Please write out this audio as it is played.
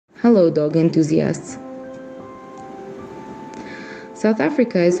Hello, dog enthusiasts. South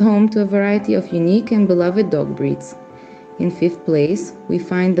Africa is home to a variety of unique and beloved dog breeds. In fifth place, we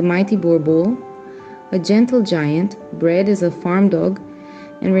find the mighty Boerboel, a gentle giant bred as a farm dog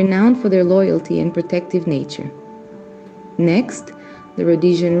and renowned for their loyalty and protective nature. Next, the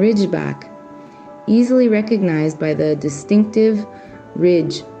Rhodesian Ridgeback, easily recognized by the distinctive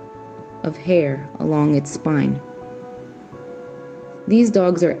ridge of hair along its spine. These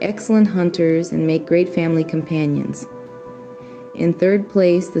dogs are excellent hunters and make great family companions. In third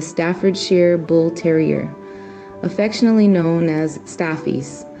place, the Staffordshire Bull Terrier, affectionately known as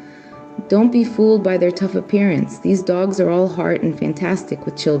Staffies. Don't be fooled by their tough appearance. These dogs are all heart and fantastic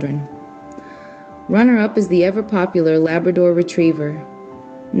with children. Runner-up is the ever-popular Labrador Retriever.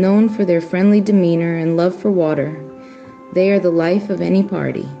 Known for their friendly demeanor and love for water, they are the life of any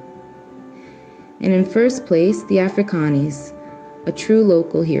party. And in first place, the Afrikaans, a true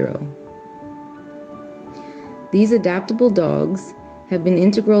local hero. These adaptable dogs have been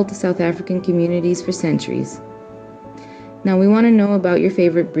integral to South African communities for centuries. Now we want to know about your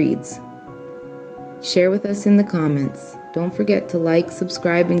favorite breeds. Share with us in the comments. Don't forget to like,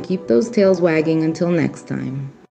 subscribe, and keep those tails wagging until next time.